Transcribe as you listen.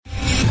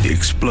The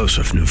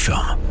explosive new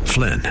film,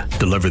 Flynn,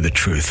 deliver the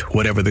truth,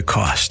 whatever the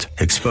cost,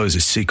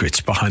 exposes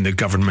secrets behind the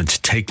government's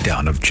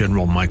takedown of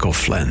General Michael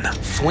Flynn.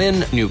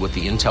 Flynn knew what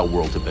the intel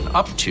world had been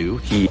up to.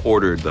 He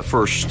ordered the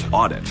first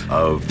audit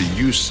of the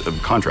use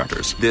of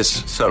contractors.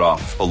 This set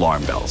off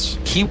alarm bells.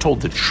 He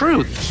told the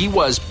truth. He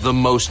was the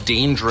most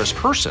dangerous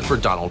person for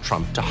Donald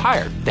Trump to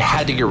hire. They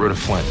had to get rid of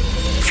Flynn.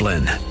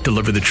 Flynn,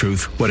 deliver the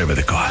truth, whatever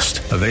the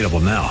cost. Available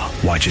now.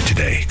 Watch it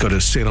today. Go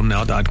to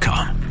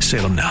salemnow.com.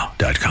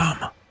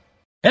 salemnow.com.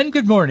 And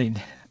good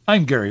morning.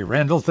 I'm Gary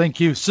Randall.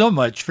 Thank you so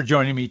much for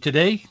joining me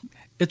today.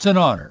 It's an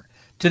honor.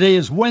 Today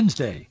is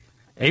Wednesday,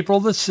 April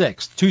the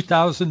 6th,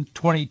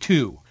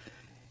 2022,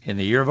 in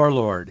the year of our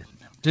Lord.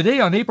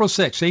 Today on April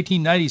 6,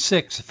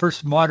 1896, the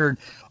first modern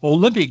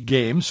Olympic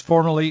Games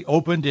formally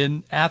opened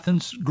in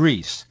Athens,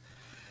 Greece.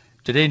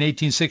 Today in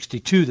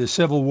 1862, the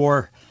Civil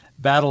War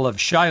Battle of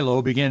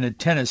Shiloh began in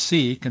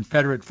Tennessee.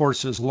 Confederate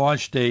forces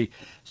launched a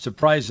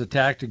surprise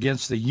attack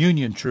against the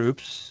Union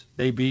troops.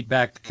 They beat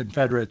back the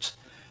Confederates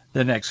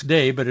the next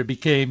day, but it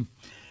became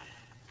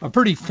a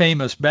pretty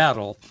famous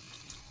battle.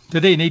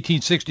 Today in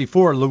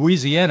 1864,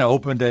 Louisiana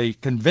opened a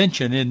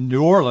convention in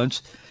New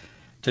Orleans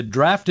to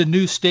draft a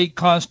new state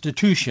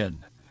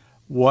constitution.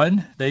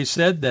 One, they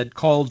said, that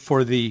called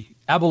for the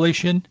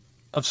abolition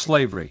of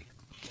slavery.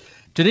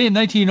 Today in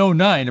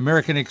 1909,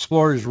 American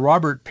explorers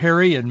Robert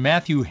Peary and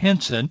Matthew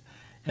Henson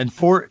and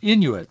 4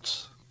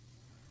 Inuits,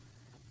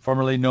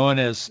 formerly known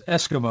as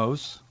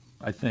Eskimos,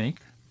 I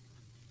think.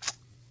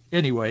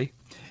 Anyway,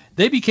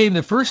 they became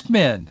the first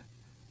men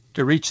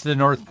to reach the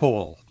North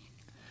Pole.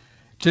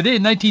 Today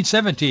in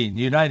 1917,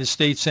 the United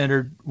States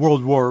entered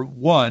World War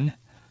I.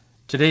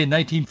 Today in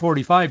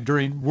 1945,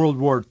 during World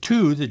War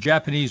II, the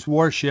Japanese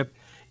warship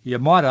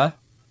Yamata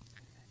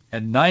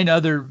and 9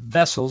 other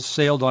vessels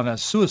sailed on a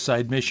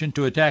suicide mission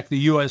to attack the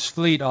U.S.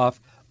 fleet off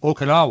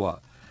Okinawa.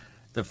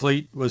 The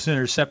fleet was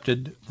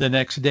intercepted the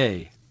next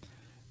day.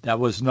 That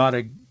was not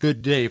a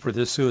good day for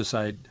the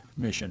suicide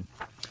mission.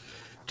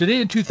 Today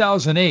in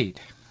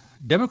 2008,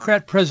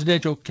 Democrat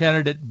presidential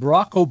candidate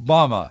Barack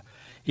Obama,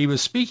 he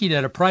was speaking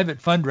at a private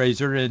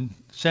fundraiser in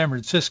San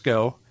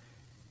Francisco.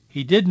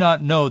 He did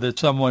not know that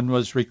someone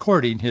was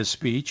recording his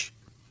speech,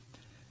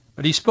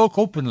 but he spoke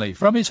openly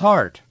from his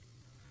heart.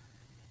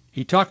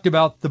 He talked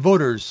about the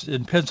voters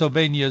in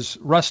Pennsylvania's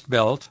Rust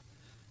Belt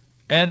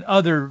and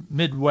other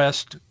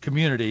Midwest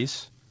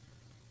communities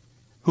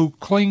who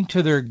cling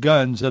to their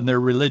guns and their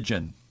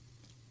religion.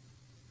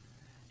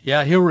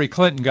 Yeah, Hillary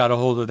Clinton got a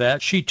hold of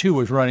that. She, too,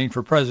 was running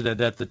for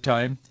president at the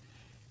time.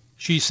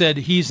 She said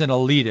he's an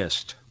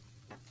elitist.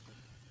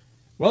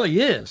 Well, he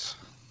is.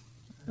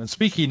 And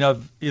speaking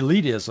of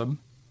elitism,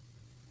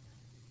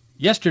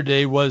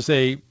 yesterday was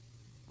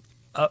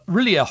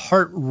really a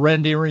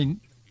heart-rending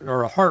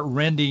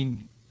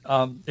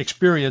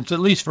experience, at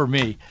least for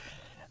me.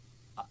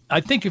 I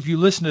think if you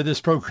listen to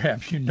this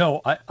program, you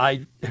know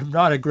I am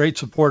not a great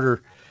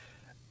supporter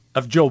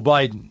of Joe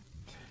Biden.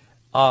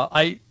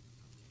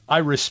 I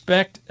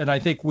respect, and I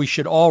think we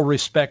should all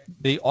respect,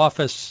 the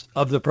office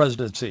of the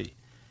presidency.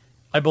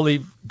 I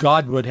believe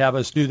God would have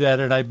us do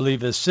that, and I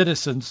believe as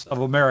citizens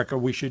of America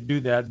we should do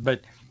that. But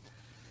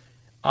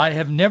I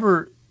have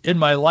never in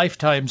my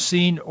lifetime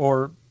seen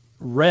or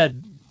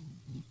read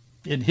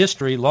in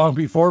history, long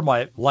before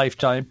my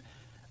lifetime,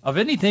 of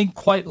anything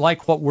quite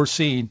like what we're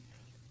seeing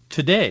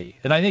today.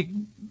 And I think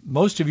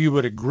most of you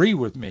would agree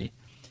with me.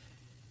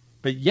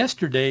 But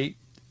yesterday,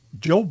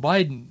 Joe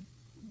Biden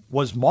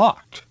was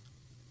mocked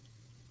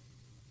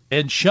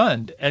and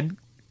shunned, and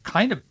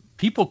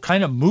people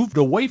kind of moved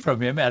away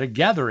from him at a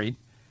gathering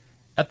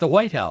at the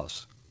White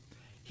House.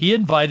 He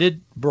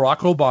invited Barack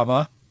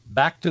Obama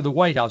back to the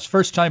White House.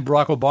 First time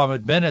Barack Obama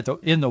had been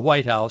in the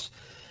White House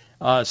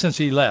since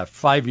he left,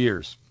 5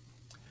 years.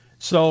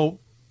 So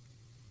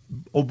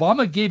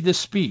Obama gave this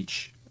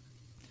speech.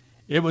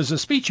 It was a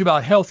speech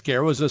about health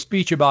care. It was a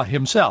speech about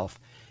himself.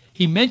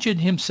 He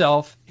mentioned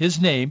himself, his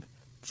name,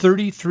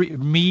 33,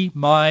 me,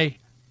 my,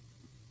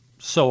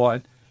 so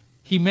on.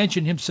 He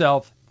mentioned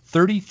himself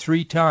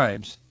 33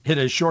 times in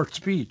a short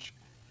speech.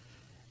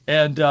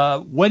 And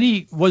when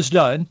he was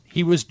done,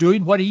 he was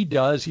doing what he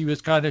does. He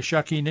was kind of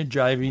shucking and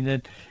jiving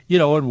and,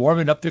 and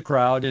warming up the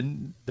crowd,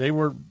 and they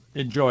were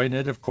enjoying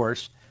it, of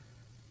course.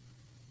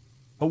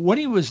 But when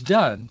he was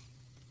done,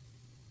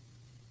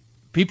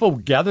 people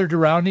gathered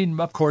around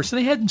him, of course.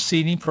 They hadn't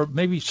seen him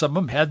maybe some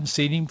of them hadn't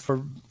seen him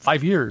for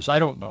 5 years. I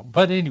don't know.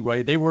 But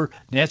anyway,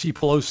 Nancy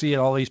Pelosi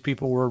and all these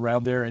people were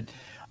around there, and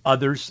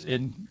others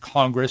in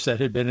Congress that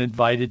had been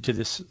invited to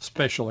this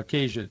special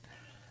occasion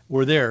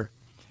were there.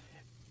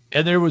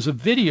 And there was a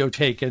video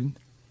taken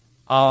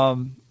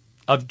of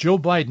Joe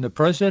Biden, the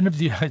President of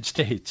the United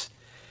States,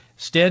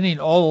 standing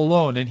all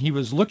alone, and he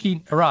was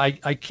looking around.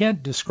 I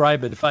can't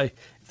describe it. If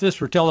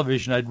this were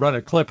television, I'd run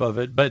a clip of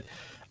it, but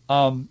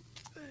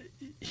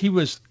he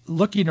was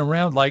looking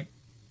around like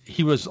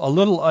he was a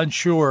little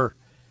unsure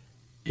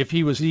if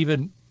he was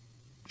even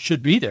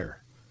should be there.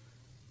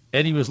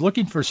 And he was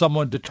looking for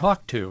someone to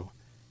talk to,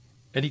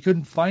 and he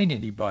couldn't find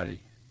anybody.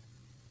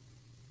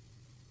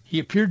 he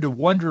appeared to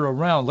wander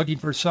around looking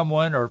for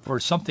someone or for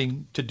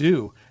something to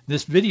do.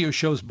 This video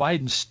shows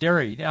Biden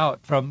staring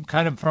out from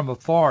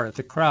afar at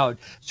the crowd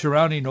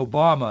surrounding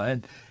Obama,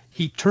 and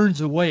he turns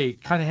away,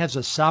 kind of has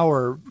a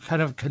sour,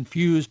 kind of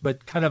confused,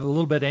 but kind of a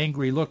little bit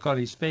angry look on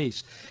his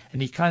face,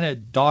 and he kind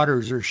of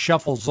dodders or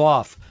shuffles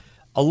off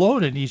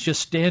alone, and he's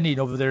just standing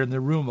over there in the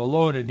room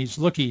alone, and he's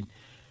looking,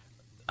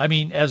 I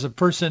mean, as a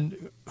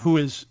person who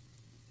is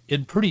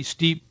in pretty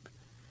steep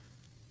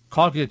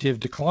cognitive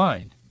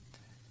decline.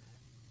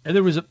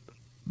 And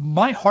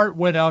my heart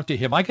went out to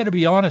him. I got to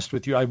be honest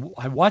with you. I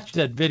watched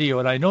that video,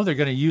 and I know they're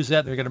going to use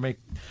that. They're going to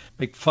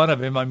make fun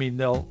of him. I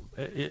mean,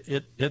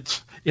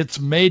 it's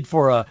made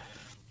for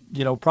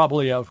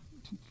probably a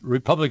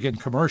Republican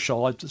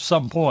commercial at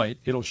some point.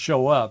 It'll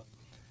show up.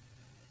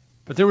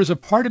 But there was a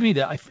part of me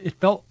that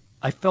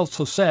I felt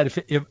so sad.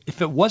 If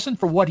it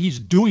wasn't for what he's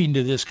doing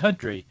to this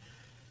country,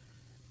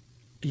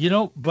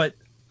 but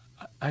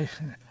I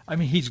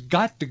mean, he's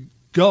got to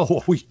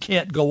go. We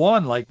can't go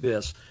on like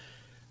this.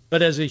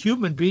 But as a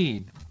human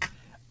being,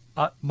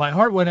 my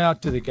heart went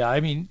out to the guy. I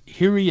mean,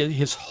 here he is,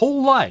 his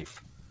whole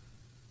life.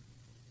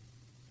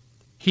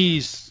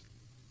 He's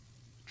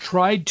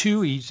tried to,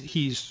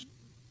 he's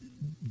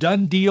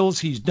done deals,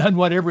 he's done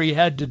whatever he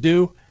had to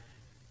do,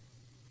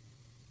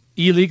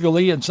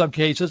 illegally in some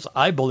cases,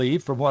 I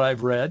believe, from what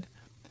I've read.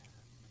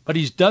 But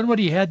he's done what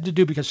he had to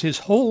do because his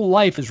whole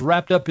life is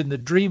wrapped up in the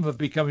dream of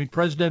becoming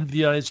president of the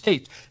United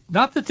States.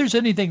 Not that there's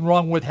anything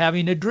wrong with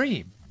having a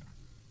dream.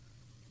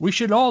 We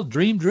should all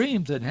dream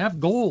dreams and have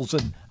goals.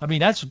 And I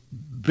mean, that's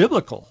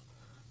biblical.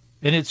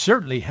 And it's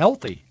certainly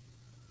healthy.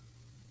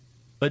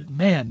 But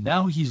man,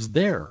 now he's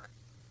there.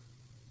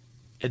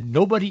 And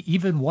nobody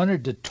even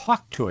wanted to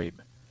talk to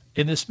him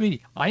in this meeting.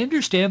 I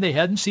understand they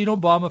hadn't seen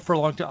Obama for a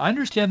long time. I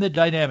understand the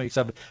dynamics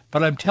of it.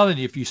 But I'm telling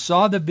you, if you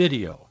saw the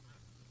video,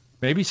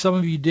 maybe some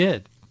of you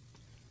did,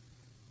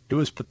 it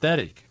was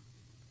pathetic.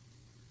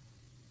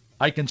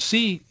 I can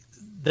see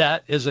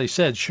that, as I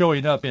said,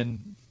 showing up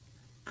in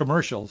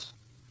commercials.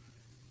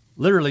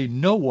 Literally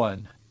no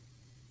one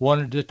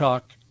wanted to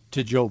talk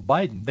to Joe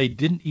Biden. They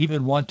didn't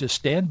even want to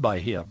stand by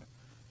him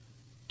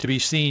to be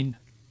seen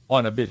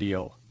on a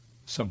video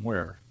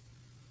somewhere.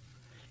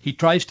 He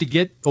tries to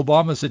get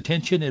Obama's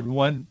attention in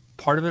one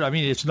part of it. I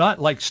mean, it's not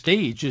like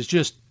stage. It's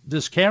just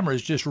this camera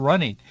is just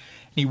running.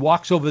 He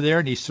walks over there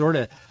and he sort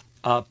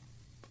of,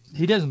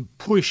 he doesn't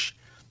push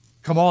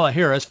Kamala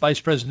Harris,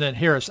 Vice President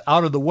Harris,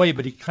 out of the way,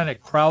 but he kind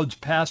of crowds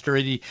past her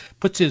and he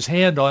puts his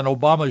hand on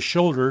Obama's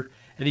shoulder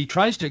and he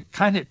tries to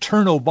kind of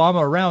turn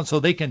Obama around so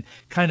they can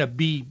kind of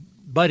be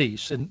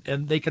buddies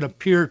and they can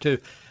appear to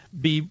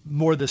be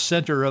more the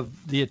center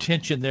of the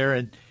attention there.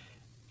 And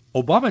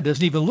Obama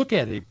doesn't even look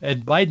at him.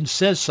 And Biden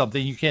says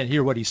something. You can't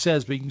hear what he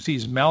says, but you can see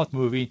his mouth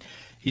moving.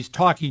 He's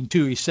talking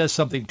to, he says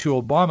something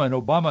to Obama, and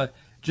Obama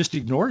just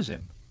ignores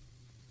him.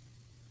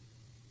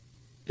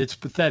 It's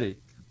pathetic.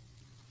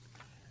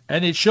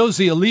 And it shows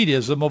the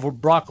elitism of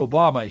Barack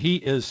Obama. He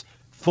is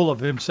full of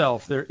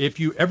himself. There, if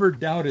you ever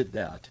doubted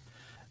that,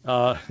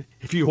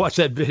 if you watch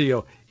that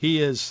video, he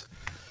is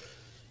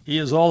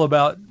all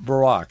about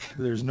Barack.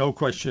 There's no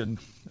question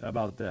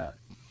about that.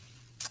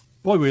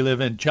 Boy, we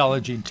live in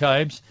challenging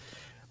times.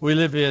 We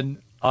live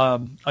in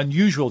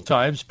unusual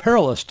times,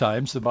 perilous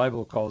times, the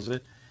Bible calls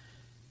it.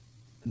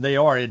 They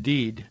are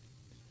indeed.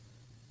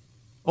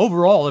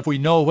 Overall, if we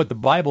know what the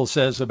Bible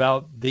says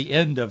about the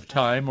end of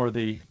time or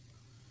the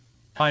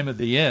time of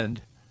the end,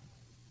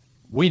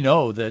 we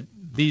know that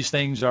these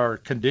things are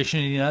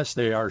conditioning us.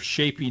 They are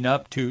shaping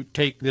up to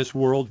take this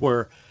world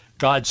where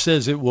God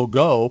says it will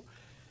go.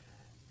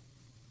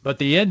 But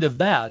the end of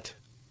that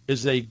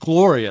is a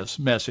glorious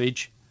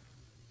message.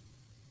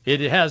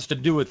 It has to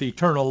do with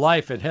eternal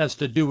life. It has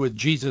to do with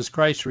Jesus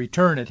Christ's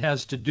return. It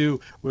has to do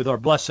with our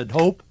blessed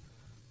hope.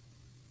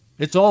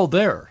 It's all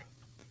there.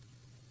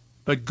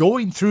 But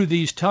going through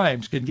these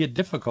times can get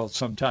difficult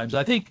sometimes.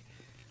 I think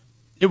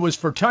it was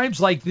for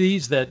times like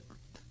these that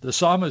the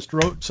psalmist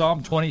wrote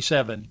Psalm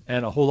 27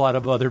 and a whole lot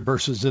of other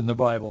verses in the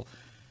Bible.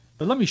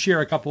 But let me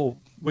share a couple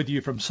with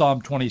you from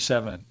Psalm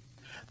 27.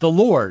 The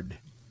Lord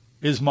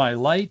is my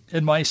light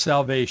and my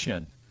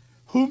salvation.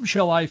 Whom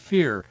shall I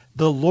fear?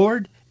 The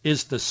Lord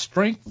is the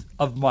strength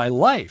of my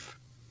life.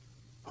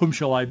 Whom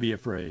shall I be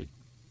afraid?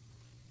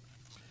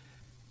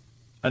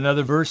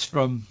 Another verse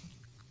from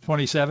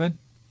 27.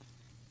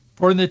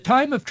 For in the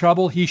time of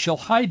trouble he shall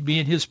hide me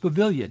in his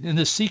pavilion. In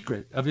the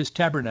secret of his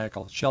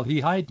tabernacle shall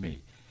he hide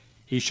me.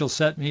 He shall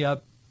set me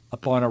up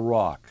upon a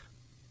rock.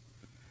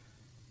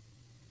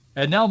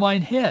 And now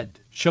mine head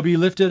shall be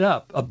lifted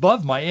up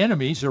above my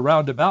enemies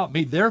around about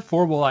me.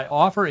 Therefore will I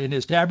offer in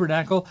his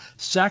tabernacle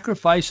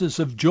sacrifices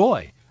of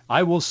joy.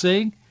 I will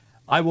sing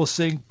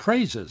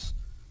praises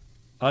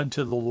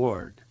unto the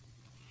Lord.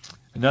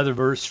 Another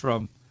verse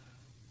from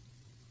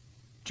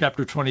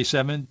chapter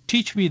 27.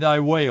 Teach me thy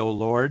way, O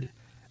Lord,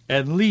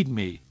 and lead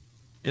me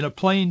in a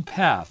plain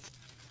path,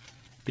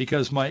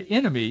 because my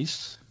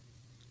enemies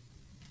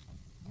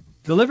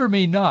deliver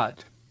me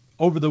not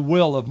over the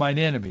will of mine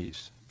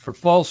enemies. For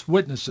false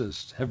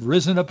witnesses have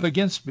risen up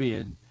against me,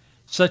 and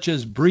such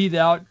as breathe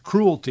out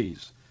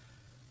cruelties.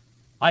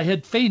 I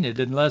had fainted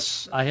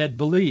unless I had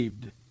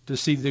believed to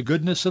see the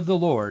goodness of the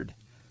Lord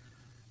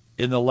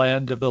in the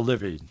land of the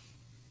living.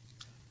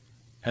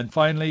 And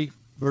finally,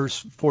 verse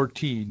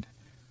 14,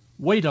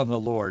 wait on the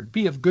Lord,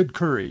 be of good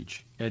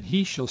courage, and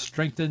he shall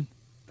strengthen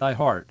thy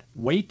heart.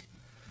 Wait,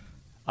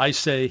 I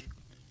say,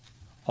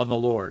 on the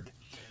Lord.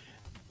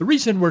 The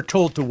reason we're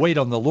told to wait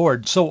on the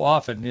Lord so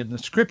often in the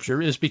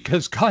Scripture is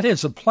because God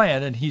has a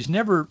plan, and he's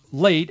never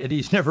late and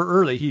he's never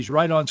early. He's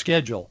right on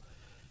schedule,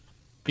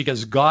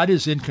 because God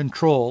is in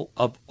control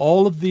of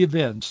all of the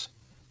events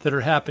that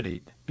are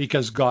happening,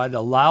 because God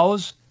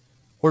allows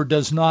or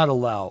does not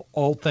allow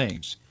all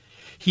things.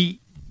 He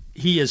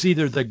is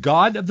either the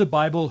God of the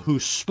Bible who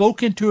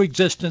spoke into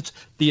existence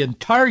the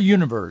entire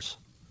universe,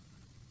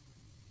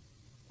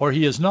 or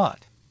he is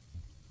not.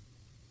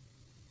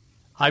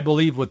 I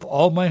believe with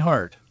all my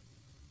heart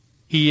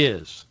he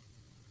is,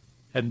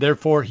 and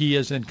therefore he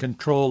is in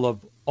control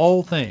of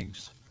all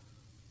things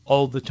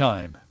all the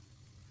time.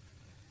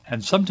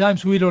 And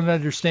sometimes we don't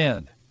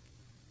understand.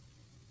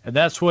 And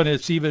that's when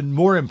it's even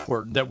more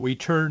important that we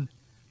turn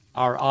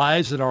our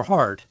eyes and our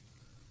heart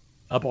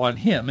upon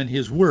him and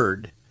his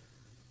word,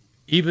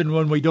 even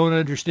when we don't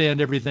understand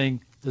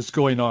everything that's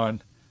going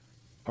on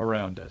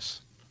around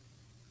us.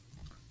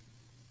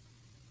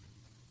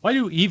 Why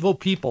do evil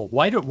people,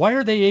 why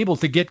are they able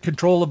to get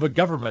control of a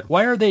government?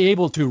 Why are they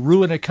able to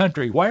ruin a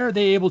country? Why are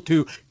they able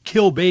to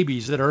kill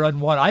babies that are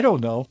unwanted? I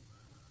don't know.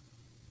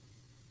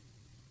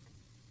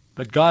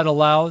 But God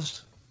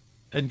allows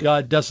and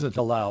God doesn't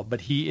allow,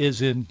 but he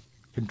is in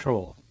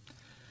control.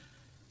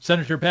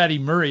 Senator Patty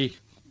Murray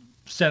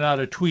sent out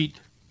a tweet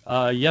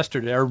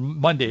yesterday, or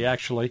Monday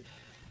actually.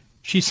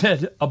 She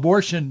said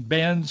abortion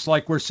bans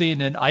like we're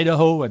seeing in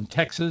Idaho and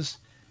Texas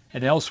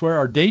and elsewhere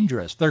are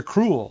dangerous. They're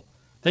cruel.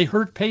 They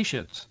hurt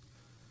patients.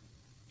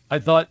 I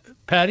thought,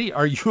 Patty,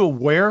 are you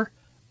aware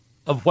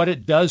of what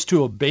it does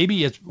to a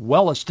baby? It's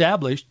well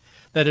established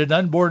that an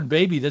unborn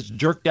baby that's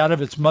jerked out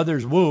of its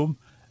mother's womb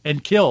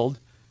and killed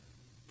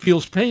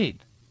feels pain.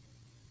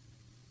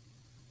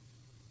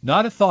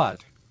 Not a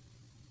thought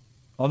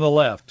on the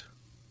left.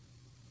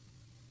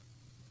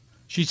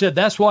 She said,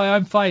 that's why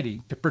I'm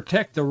fighting to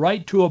protect the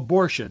right to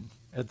abortion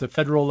at the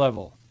federal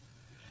level.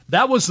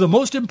 That was the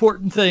most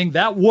important thing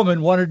that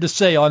woman wanted to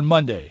say on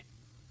Monday.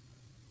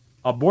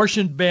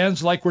 Abortion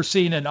bans like we're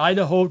seeing in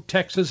Idaho,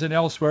 Texas, and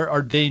elsewhere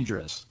are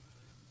dangerous.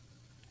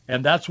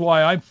 And that's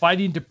why I'm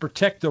fighting to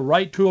protect the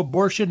right to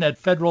abortion at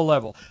federal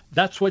level.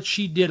 That's what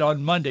she did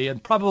on Monday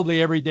and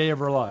probably every day of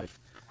her life.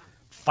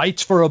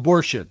 Fights for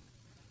abortion.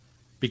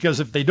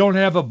 Because if they don't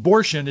have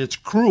abortion, it's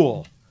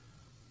cruel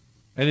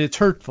and it's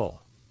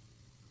hurtful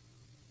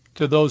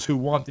to those who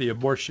want the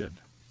abortion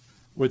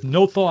with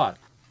no thought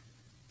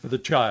for the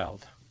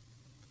child.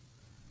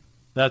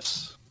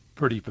 That's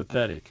pretty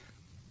pathetic.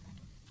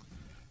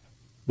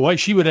 Boy,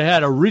 she would have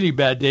had a really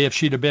bad day if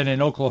she'd have been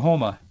in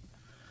Oklahoma.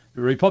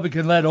 The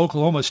Republican-led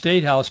Oklahoma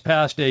State House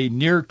passed a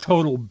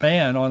near-total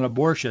ban on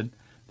abortion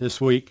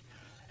this week,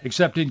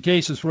 except in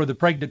cases where the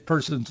pregnant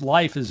person's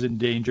life is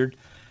endangered.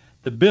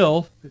 The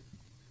bill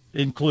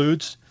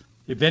includes,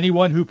 if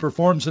anyone who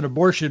performs an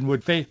abortion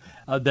would face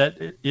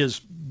that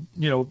is,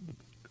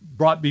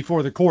 brought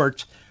before the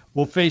courts,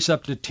 will face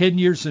up to 10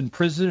 years in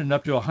prison and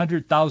up to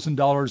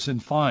 $100,000 in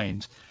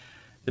fines.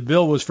 The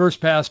bill was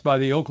first passed by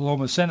the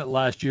Oklahoma Senate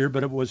last year,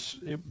 but it was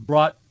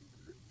brought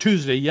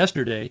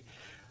yesterday,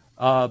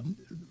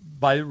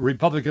 by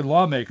Republican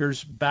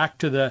lawmakers back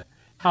to the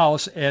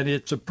House, and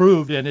it's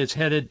approved, and it's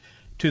headed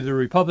to the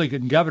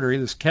Republican governor,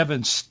 this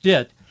Kevin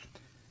Stitt,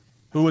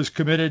 who was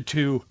committed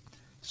to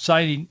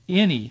signing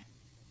any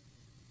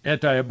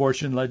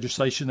anti-abortion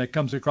legislation that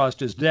comes across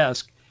his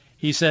desk.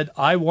 He said,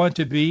 I want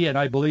to be, and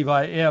I believe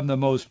I am, the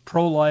most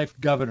pro-life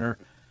governor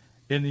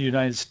in the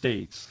United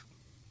States.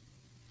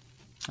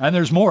 And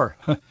there's more.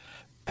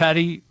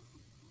 Patty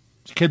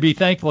can be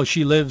thankful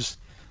she lives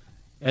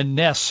and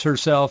nests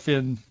herself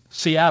in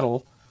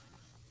Seattle,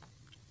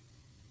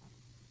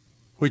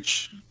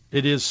 which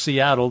it is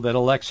Seattle that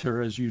elects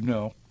her, as you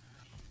know,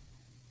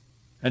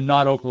 and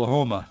not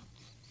Oklahoma.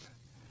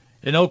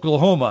 In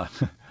Oklahoma,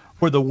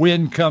 where the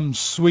wind comes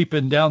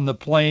sweeping down the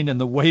plain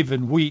and the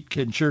waving wheat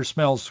can sure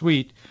smell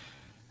sweet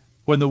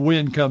when the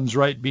wind comes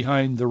right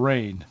behind the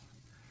rain.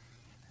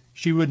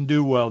 She wouldn't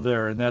do well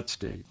there in that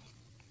state.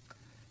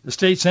 The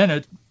state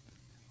Senate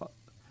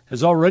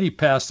has already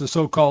passed the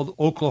so-called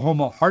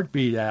Oklahoma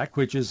Heartbeat Act,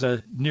 which is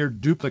a near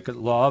duplicate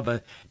law of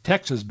a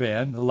Texas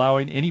ban,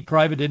 allowing any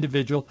private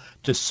individual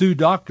to sue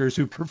doctors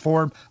who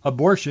perform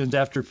abortions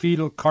after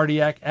fetal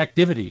cardiac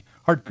activity,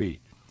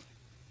 heartbeat,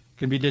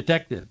 can be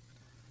detected.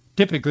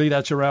 Typically,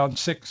 that's around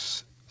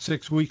six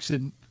weeks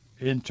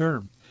in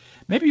term.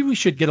 Maybe we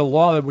should get a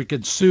law that we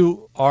can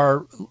sue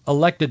our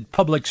elected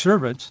public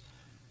servants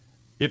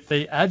if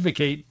they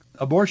advocate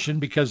abortion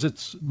because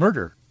it's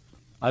murder.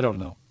 I don't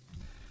know.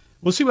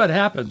 We'll see what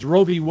happens.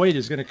 Roe v. Wade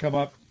is going to come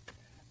up.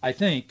 I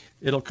think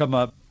it'll come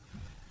up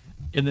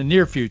in the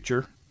near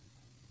future,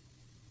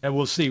 and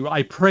we'll see.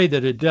 I pray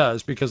that it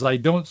does, because I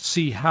don't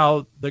see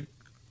how the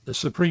the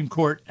Supreme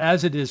Court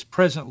as it is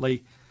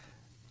presently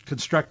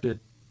constructed,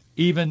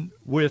 even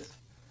with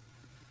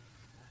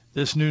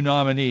this new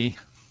nominee,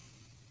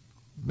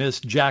 Ms.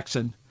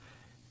 Jackson,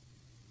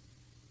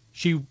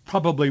 she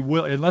probably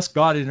will, unless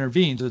God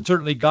intervenes, and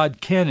certainly God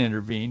can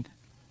intervene,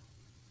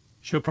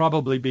 she'll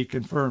probably be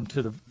confirmed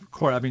to the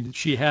court. I mean,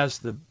 she has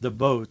the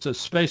votes,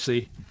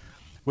 especially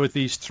with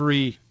these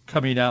three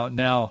coming out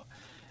now,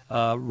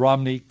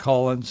 Romney,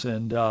 Collins,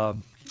 and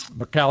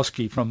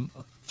Murkowski from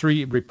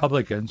three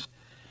Republicans.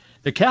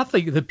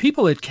 The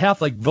people at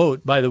Catholic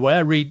Vote, by the way, I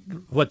read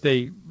what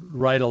they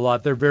write a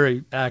lot. They're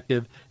very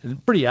active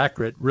and pretty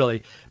accurate,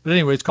 really. But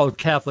anyway, it's called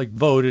Catholic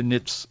Vote, and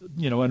it's,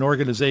 an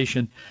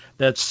organization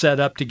that's set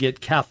up to get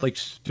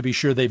Catholics to be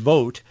sure they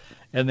vote,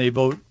 and they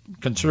vote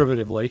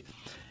conservatively.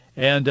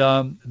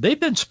 And they've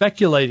been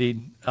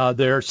speculating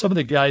there. Some of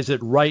the guys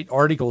that write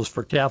articles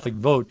for Catholic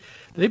Vote,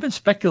 they've been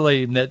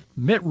speculating that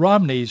Mitt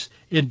Romney's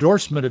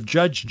endorsement of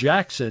Judge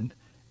Jackson,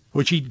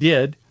 which he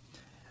did,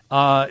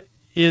 and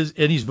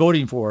he's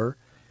voting for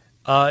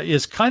her,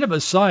 is kind of a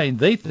sign,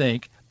 they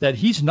think, that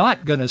he's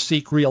not going to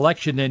seek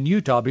re-election in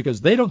Utah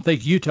because they don't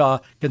think Utah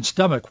can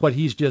stomach what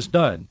he's just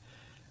done.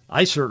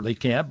 I certainly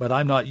can't, but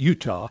I'm not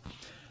Utah.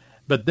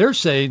 But they're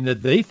saying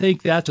that they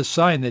think that's a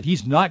sign that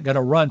he's not going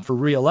to run for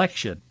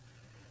re-election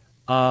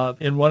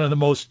in one of the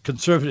most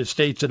conservative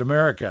states in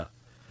America.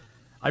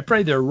 I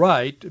pray they're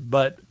right,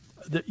 but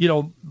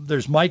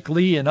there's Mike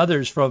Lee and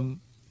others from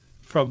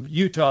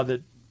Utah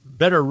that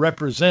better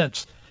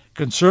represents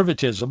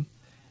conservatism.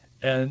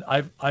 And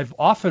I've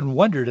often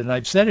wondered, and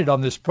I've said it on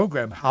this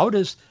program, how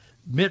does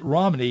Mitt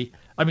Romney,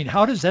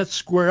 how does that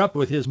square up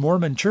with his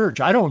Mormon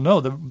church? I don't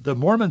know. The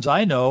Mormons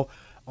I know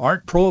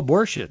aren't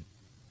pro-abortion.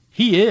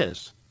 He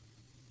is.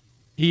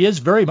 He is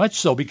very much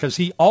so, because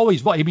he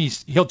always,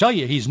 he'll tell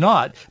you he's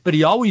not, but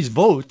he always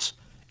votes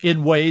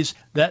in ways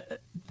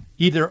that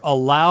either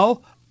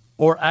allow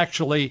or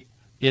actually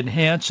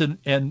enhance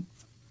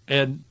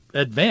and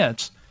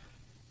advance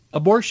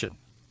abortion.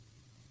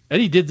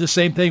 And he did the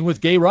same thing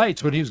with gay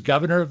rights when he was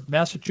governor of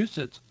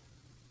Massachusetts.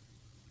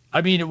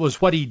 It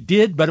was what he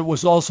did, but it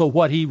was also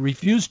what he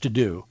refused to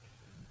do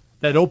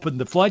that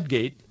opened the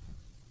floodgate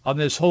on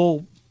this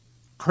whole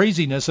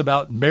craziness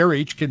about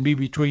marriage can be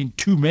between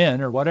two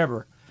men or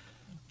whatever.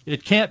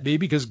 It can't be,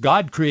 because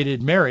God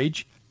created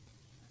marriage.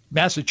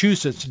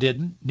 Massachusetts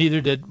didn't,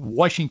 neither did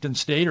Washington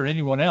State or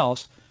anyone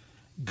else.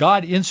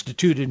 God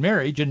instituted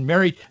marriage, and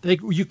marriage,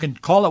 you can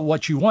call it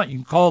what you want. You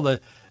can call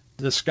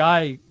the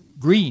sky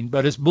green,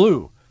 but it's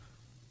blue.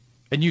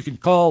 And you can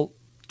call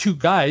two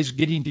guys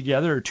getting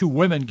together or two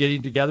women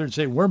getting together and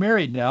say, we're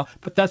married now,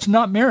 but that's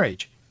not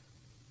marriage.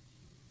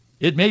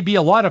 It may be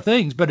a lot of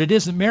things, but it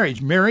isn't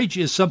marriage. Marriage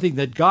is something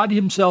that God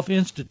himself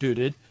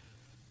instituted,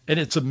 and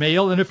it's a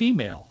male and a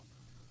female.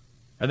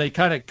 And they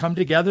kind of come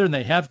together and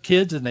they have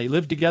kids and they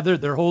live together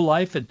their whole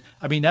life. And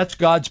that's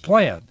God's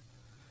plan.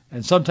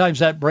 And sometimes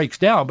that breaks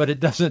down, but it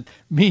doesn't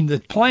mean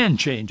the plan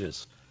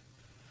changes.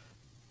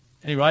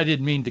 Anyway, I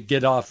didn't mean to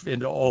get off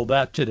into all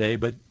that today,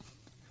 but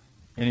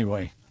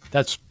anyway,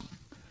 that's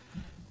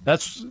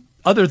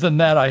other than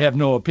that, I have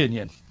no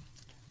opinion.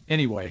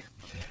 Anyway,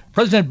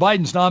 President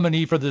Biden's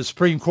nominee for the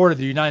Supreme Court of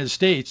the United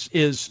States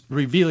is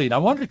revealing. I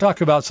wanted to talk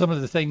about some of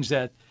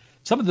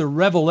the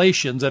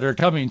revelations that are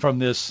coming from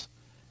this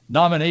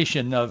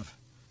nomination of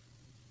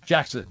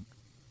Jackson.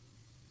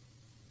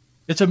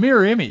 It's a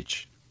mirror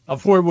image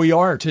of where we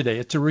are today.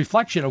 It's a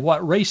reflection of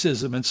what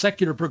racism and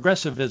secular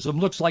progressivism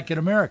looks like in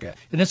America.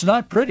 And it's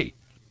not pretty.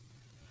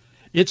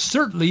 It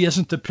certainly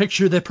isn't the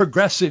picture that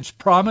progressives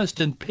promised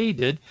and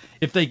painted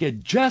if they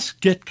could just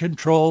get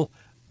control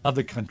of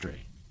the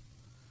country.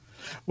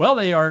 Well,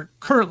 they are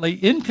currently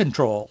in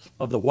control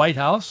of the White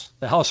House,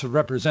 the House of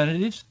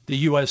Representatives, the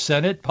U.S.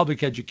 Senate,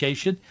 public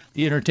education,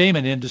 the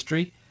entertainment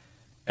industry,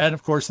 and,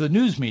 of course, the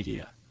news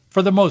media,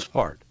 for the most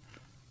part.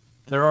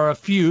 There are a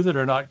few that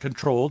are not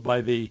controlled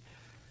by the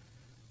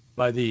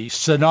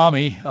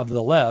tsunami of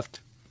the left,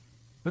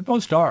 but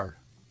most are.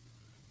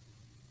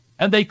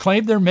 And they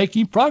claim they're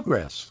making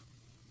progress.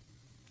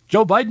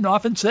 Joe Biden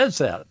often says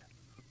that.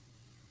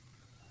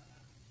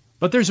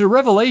 But there's a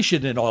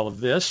revelation in all of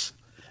this.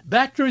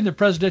 Back during the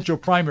presidential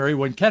primary,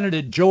 when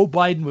candidate Joe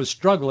Biden was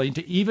struggling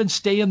to even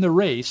stay in the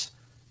race,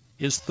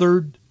 his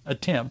third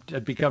attempt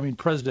at becoming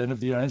president of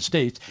the United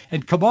States,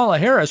 and Kamala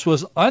Harris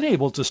was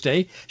unable to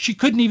stay. She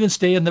couldn't even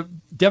stay in the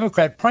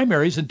Democrat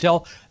primaries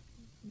until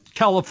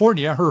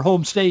California, her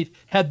home state,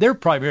 had their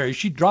primary.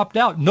 She dropped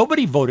out.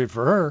 Nobody voted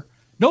for her.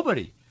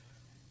 Nobody.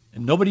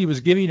 And nobody was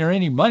giving her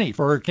any money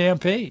for her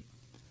campaign.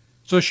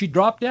 So she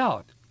dropped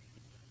out.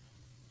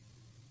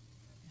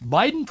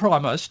 Biden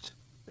promised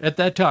at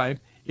that time,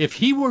 if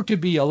he were to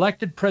be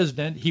elected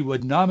president, he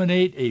would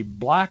nominate a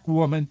black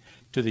woman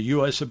to the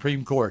U.S.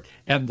 Supreme Court.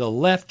 And the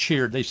left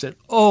cheered. They said,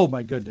 oh,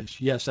 my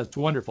goodness, yes, that's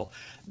wonderful.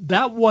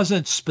 That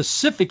wasn't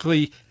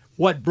specifically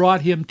what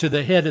brought him to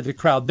the head of the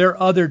crowd. There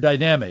are other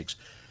dynamics,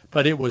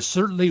 but it was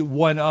certainly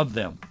one of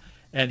them.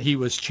 And he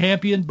was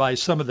championed by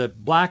some of the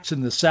blacks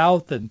in the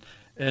South and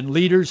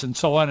leaders and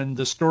so on. And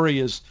the story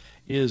is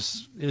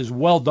is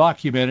well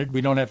documented.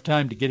 We don't have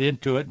time to get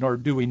into it, nor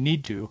do we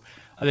need to.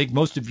 I think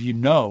most of you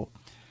know.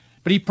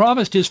 But he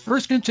promised his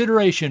first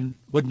consideration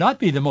would not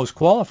be the most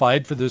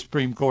qualified for the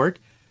Supreme Court.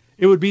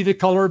 It would be the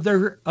color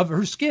of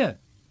her skin.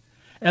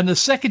 And the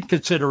second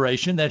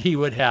consideration that he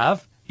would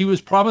have, he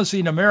was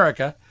promising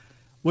America,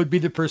 would be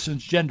the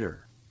person's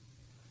gender.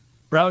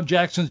 Brown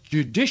Jackson's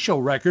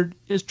judicial record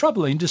is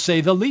troubling, to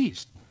say the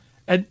least.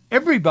 And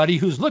everybody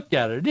who's looked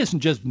at it isn't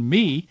just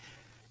me.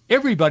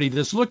 Everybody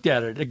that's looked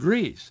at it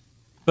agrees.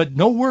 But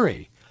no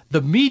worry,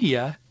 the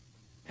media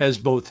has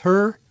both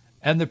her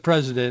and the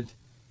president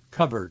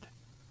covered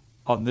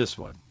on this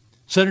one.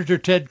 Senator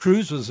Ted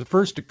Cruz was the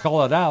first to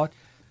call it out.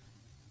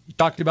 He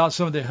talked about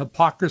some of the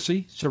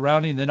hypocrisy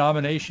surrounding the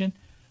nomination.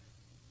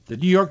 The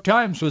New York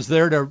Times was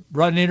there to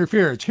run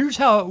interference. Here's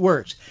how it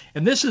works.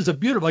 And this is a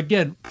beautiful,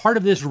 again, part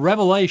of this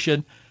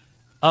revelation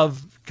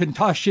of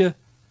Ketanji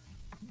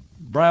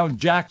Brown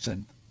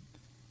Jackson.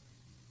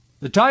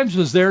 The Times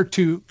was there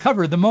to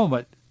cover the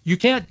moment. You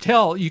can't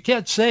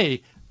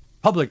say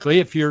publicly,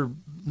 if you're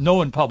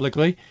known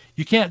publicly,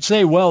 you can't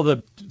say, well,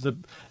 the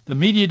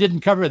media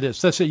didn't cover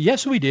this. They say,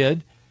 yes, we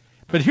did.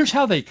 But here's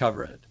how they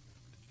cover it.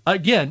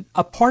 Again,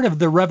 a part of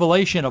the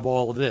revelation of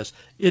all of this.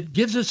 It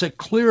gives us a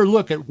clear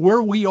look at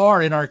where we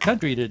are in our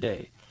country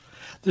today.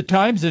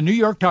 The New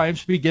York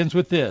Times begins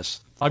with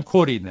this. I'm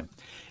quoting them.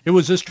 It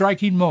was a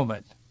striking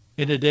moment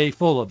in a day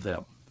full of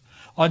them.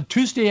 On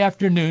Tuesday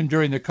afternoon,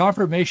 during the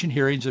confirmation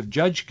hearings of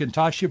Judge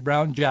Ketanji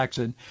Brown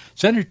Jackson,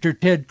 Senator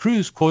Ted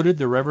Cruz quoted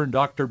the Reverend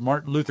Dr.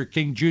 Martin Luther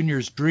King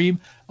Jr.'s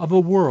dream of a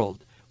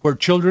world where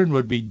children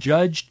would be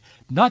judged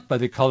not by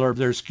the color of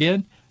their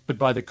skin, but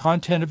by the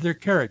content of their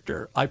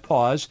character. I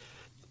pause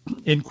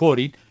in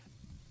quoting.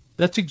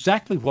 That's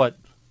exactly what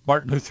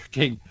Martin Luther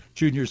King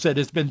Jr. said.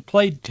 It's been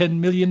played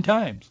 10 million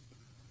times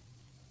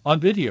on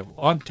video,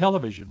 on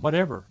television,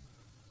 whatever.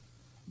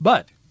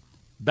 But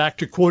back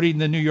to quoting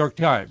the New York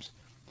Times.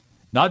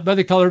 Not by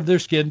the color of their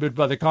skin, but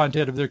by the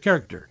content of their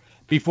character,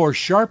 before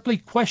sharply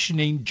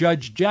questioning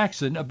Judge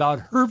Jackson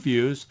about her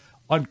views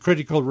on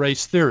critical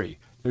race theory.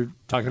 They're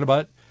talking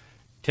about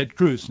Ted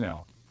Cruz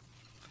now.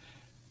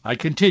 I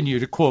continue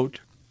to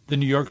quote the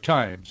New York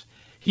Times.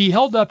 He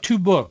held up 2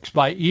 books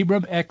by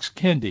Ibram X.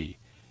 Kendi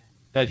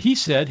that he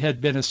said had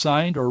been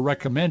assigned or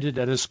recommended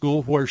at a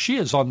school where she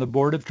is on the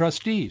board of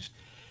trustees,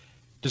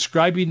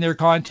 describing their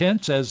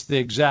contents as the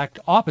exact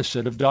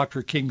opposite of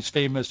Dr. King's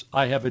famous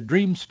I Have a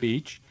Dream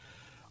speech.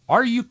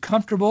 Are you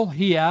comfortable,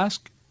 he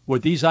asked,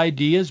 with these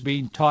ideas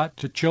being taught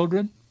to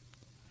children?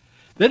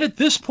 Then at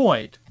this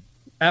point,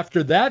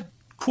 after that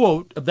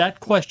quote of that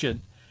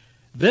question,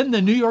 then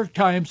the New York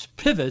Times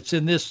pivots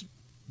in this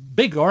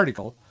big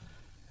article,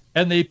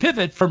 and they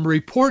pivot from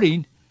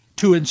reporting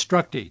to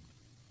instructing.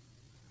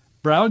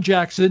 Brown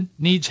Jackson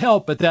needs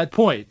help at that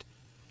point,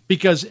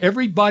 because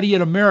everybody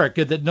in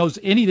America that knows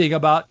anything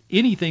about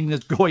anything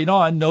that's going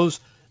on knows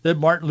that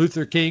Martin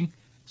Luther King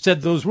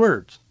said those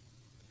words.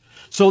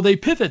 So they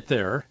pivot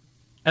there,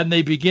 and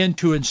they begin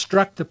to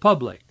instruct the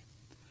public.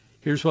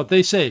 Here's what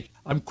they say.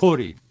 I'm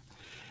quoting.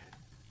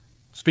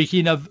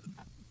 Speaking of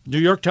New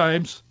York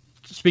Times,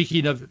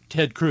 speaking of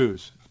Ted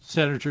Cruz,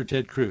 Senator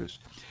Ted Cruz.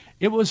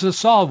 It was a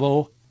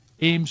salvo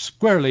aimed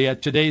squarely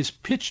at today's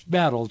pitched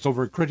battles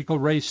over critical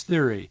race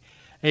theory,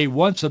 a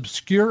once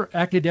obscure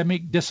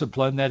academic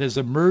discipline that has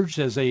emerged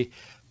as a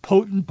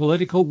potent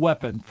political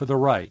weapon for the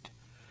right.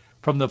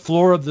 From the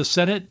floor of the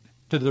Senate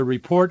to the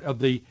report of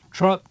the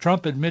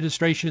Trump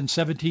administration's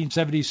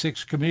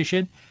 1776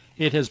 commission,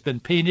 it has been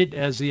painted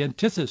as the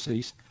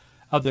antithesis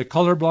of the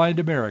colorblind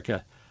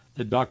America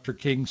that Dr.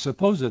 King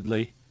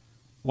supposedly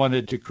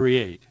wanted to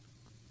create.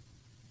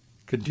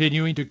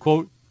 Continuing to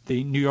quote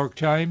the New York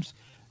Times,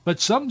 but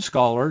some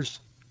scholars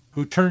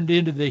who turned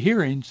into the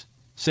hearings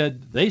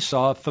said they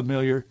saw a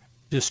familiar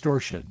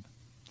distortion.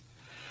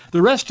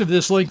 The rest of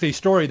this lengthy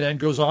story then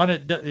goes on.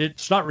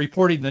 It's not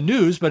reporting the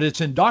news, but it's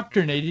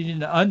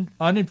indoctrinating an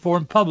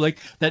uninformed public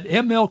that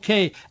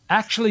MLK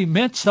actually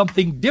meant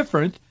something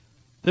different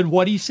than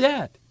what he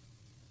said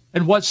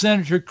and what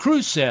Senator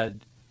Cruz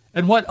said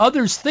and what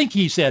others think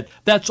he said.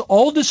 That's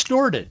all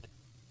distorted.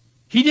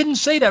 He didn't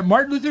say that.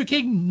 Martin Luther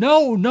King,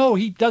 no,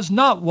 he does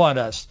not want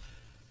us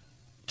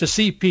to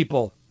see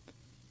people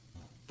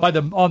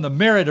on the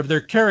merit of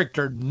their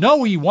character.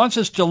 No, he wants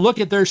us to look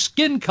at their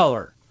skin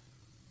color.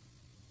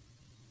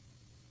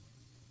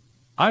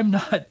 I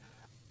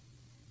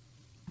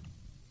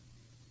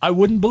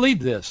wouldn't believe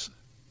this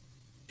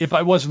if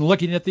I wasn't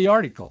looking at the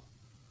article.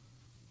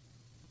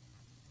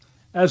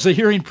 As the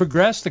hearing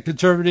progressed, the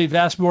conservative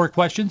asked more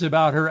questions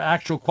about her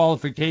actual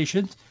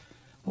qualifications,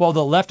 while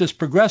the leftist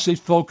progressives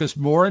focused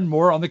more and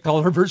more on the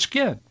color of her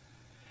skin,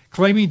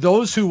 claiming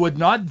those who would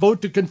not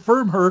vote to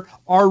confirm her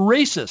are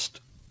racist.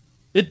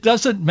 It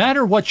doesn't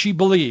matter what she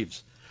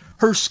believes.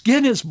 Her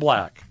skin is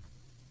black.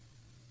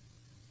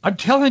 I'm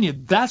telling you,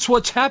 that's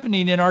what's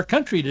happening in our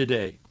country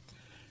today.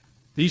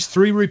 These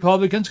 3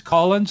 Republicans,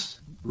 Collins,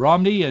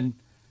 Romney, and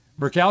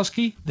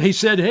Murkowski, they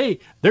said, hey,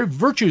 they're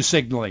virtue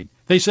signaling.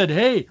 They said,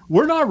 hey,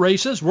 we're not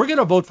racist. We're going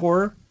to vote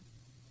for her.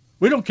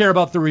 We don't care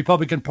about the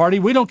Republican Party.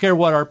 We don't care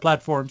what our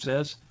platform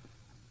says.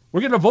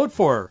 We're going to vote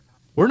for her.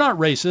 We're not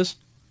racist.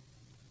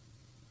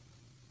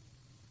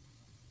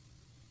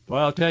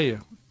 Well, I'll tell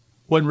you,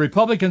 when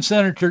Republican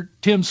Senator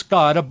Tim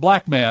Scott, a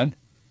black man,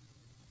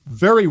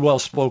 very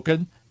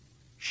well-spoken,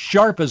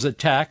 sharp as a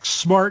tack,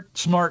 smart,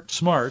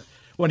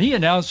 when he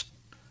announced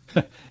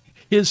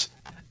his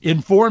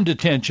informed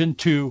intention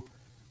to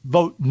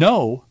vote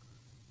no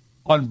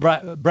on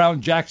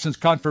Brown Jackson's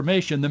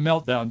confirmation, the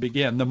meltdown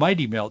began, the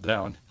mighty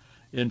meltdown,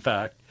 in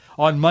fact.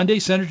 On Monday,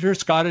 Senator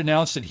Scott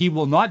announced that he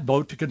will not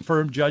vote to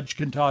confirm Judge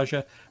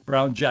Ketanji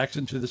Brown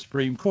Jackson to the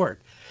Supreme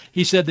Court.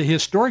 He said the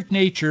historic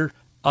nature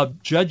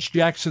of Judge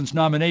Jackson's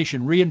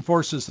nomination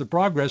reinforces the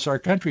progress our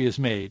country has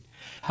made.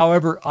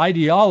 However,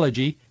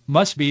 ideology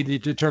must be the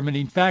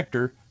determining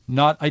factor,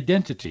 not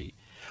identity.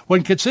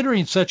 When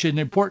considering such an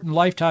important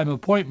lifetime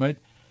appointment,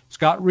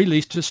 Scott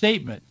released a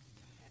statement.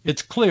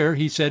 It's clear,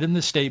 he said in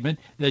the statement,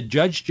 that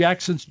Judge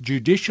Jackson's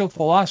judicial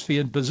philosophy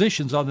and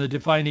positions on the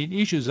defining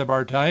issues of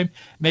our time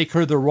make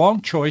her the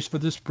wrong choice for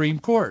the Supreme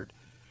Court.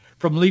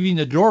 From leaving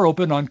the door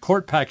open on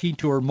court packing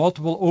to her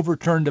multiple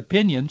overturned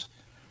opinions,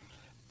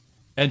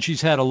 and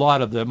she's had a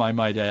lot of them, I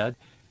might add,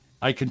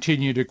 I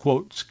continue to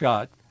quote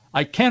Scott,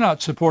 I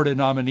cannot support a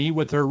nominee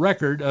with her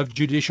record of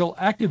judicial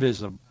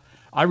activism.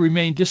 I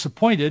remain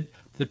disappointed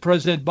that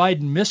President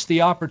Biden missed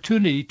the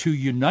opportunity to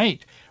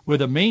unite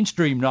with a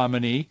mainstream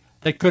nominee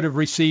that could have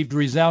received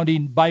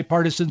resounding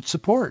bipartisan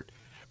support.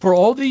 For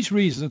all these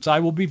reasons, I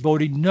will be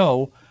voting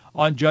no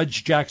on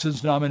Judge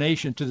Jackson's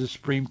nomination to the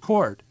Supreme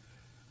Court.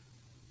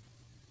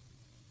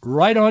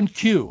 Right on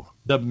cue,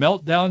 the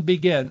meltdown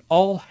began.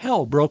 All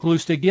hell broke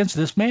loose against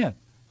this man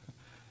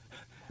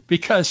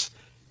because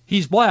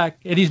he's black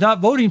and he's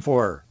not voting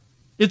for her.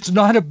 It's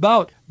not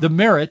about the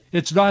merit.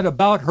 It's not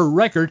about her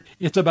record.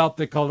 It's about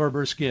the color of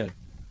her skin.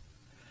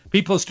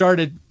 People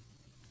started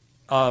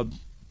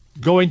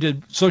going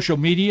to social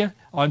media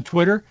on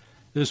Twitter.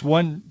 This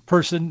one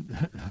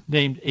person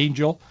named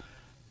Angel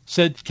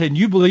said, can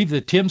you believe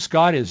that Tim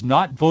Scott is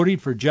not voting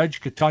for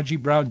Judge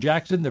Ketanji Brown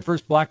Jackson, the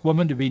first black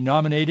woman to be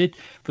nominated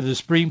for the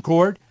Supreme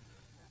Court?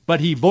 But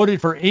he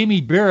voted for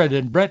Amy Barrett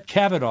and Brett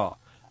Kavanaugh.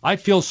 I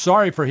feel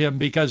sorry for him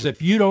because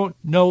if you don't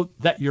know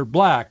that you're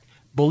black,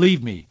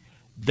 believe me,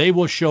 they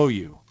will show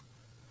you.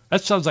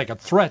 That sounds like a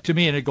threat to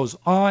me, and it goes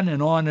on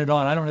and on and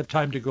on. I don't have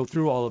time to go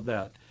through all of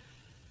that.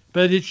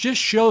 But it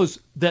just shows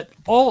that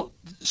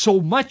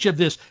so much of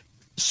this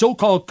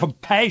so-called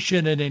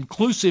compassion and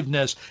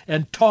inclusiveness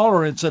and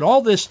tolerance and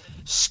all this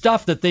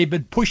stuff that they've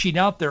been pushing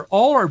out there,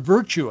 all are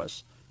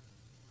virtuous.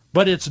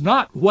 But it's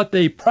not what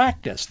they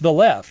practice, the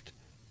left.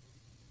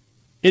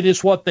 It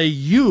is what they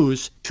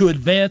use to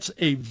advance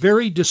a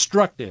very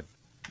destructive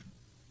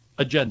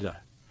agenda.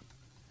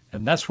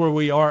 And that's where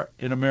we are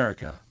in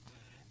America.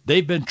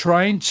 They've been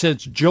trying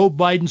since Joe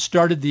Biden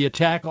started the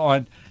attack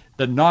on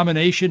the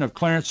nomination of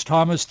Clarence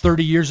Thomas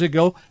 30 years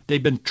ago.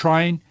 They've been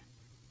trying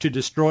to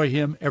destroy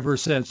him ever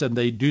since, and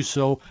they do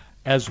so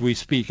as we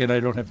speak, and I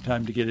don't have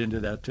time to get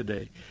into that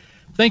today.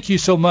 Thank you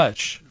so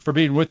much for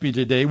being with me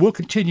today. We'll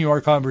continue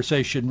our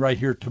conversation right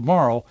here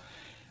tomorrow,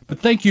 but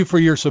thank you for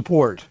your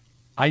support.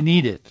 I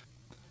need it.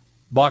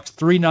 Box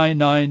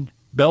 399,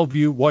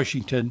 Bellevue,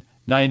 Washington,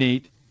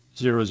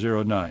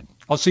 98009.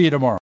 I'll see you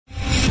tomorrow.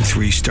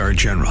 3-star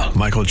General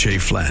Michael J.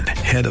 Flynn,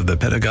 head of the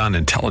Pentagon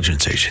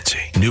Intelligence Agency,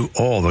 knew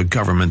all the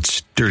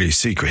government's dirty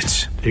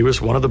secrets. He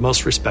was one of the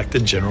most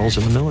respected generals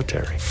in the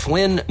military.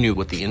 Flynn knew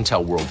what the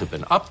intel world had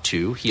been up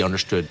to. He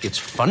understood its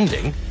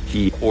funding.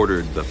 He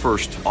ordered the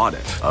first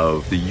audit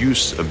of the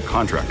use of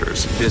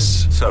contractors.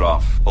 This set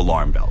off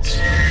alarm bells.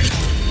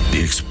 The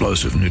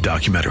explosive new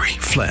documentary,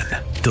 Flynn,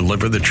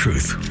 Deliver the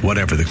Truth,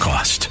 Whatever the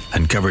Cost,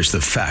 uncovers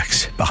the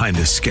facts behind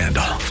this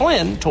scandal.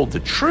 Flynn told the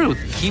truth.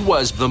 He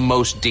was the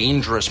most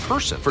dangerous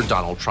person for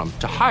Donald Trump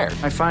to hire.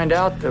 I find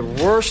out the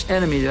worst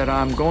enemy that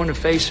I'm going to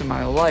face in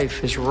my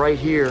life is right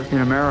here in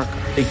America.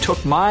 They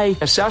took my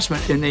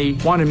assessment and they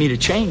wanted me to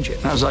change it.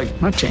 And I was like,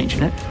 I'm not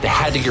changing it. They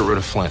had to get rid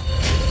of Flynn.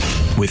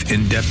 With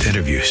in-depth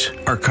interviews,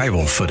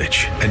 archival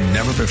footage, and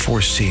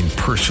never-before-seen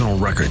personal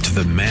records of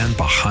the man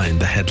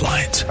behind the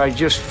headlines. I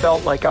just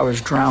felt like I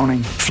was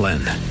drowning. Flynn,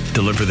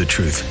 Deliver the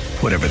Truth,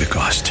 Whatever the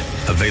Cost.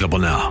 Available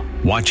now.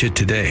 Watch it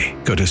today.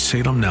 Go to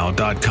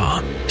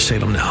salemnow.com.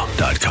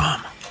 salemnow.com.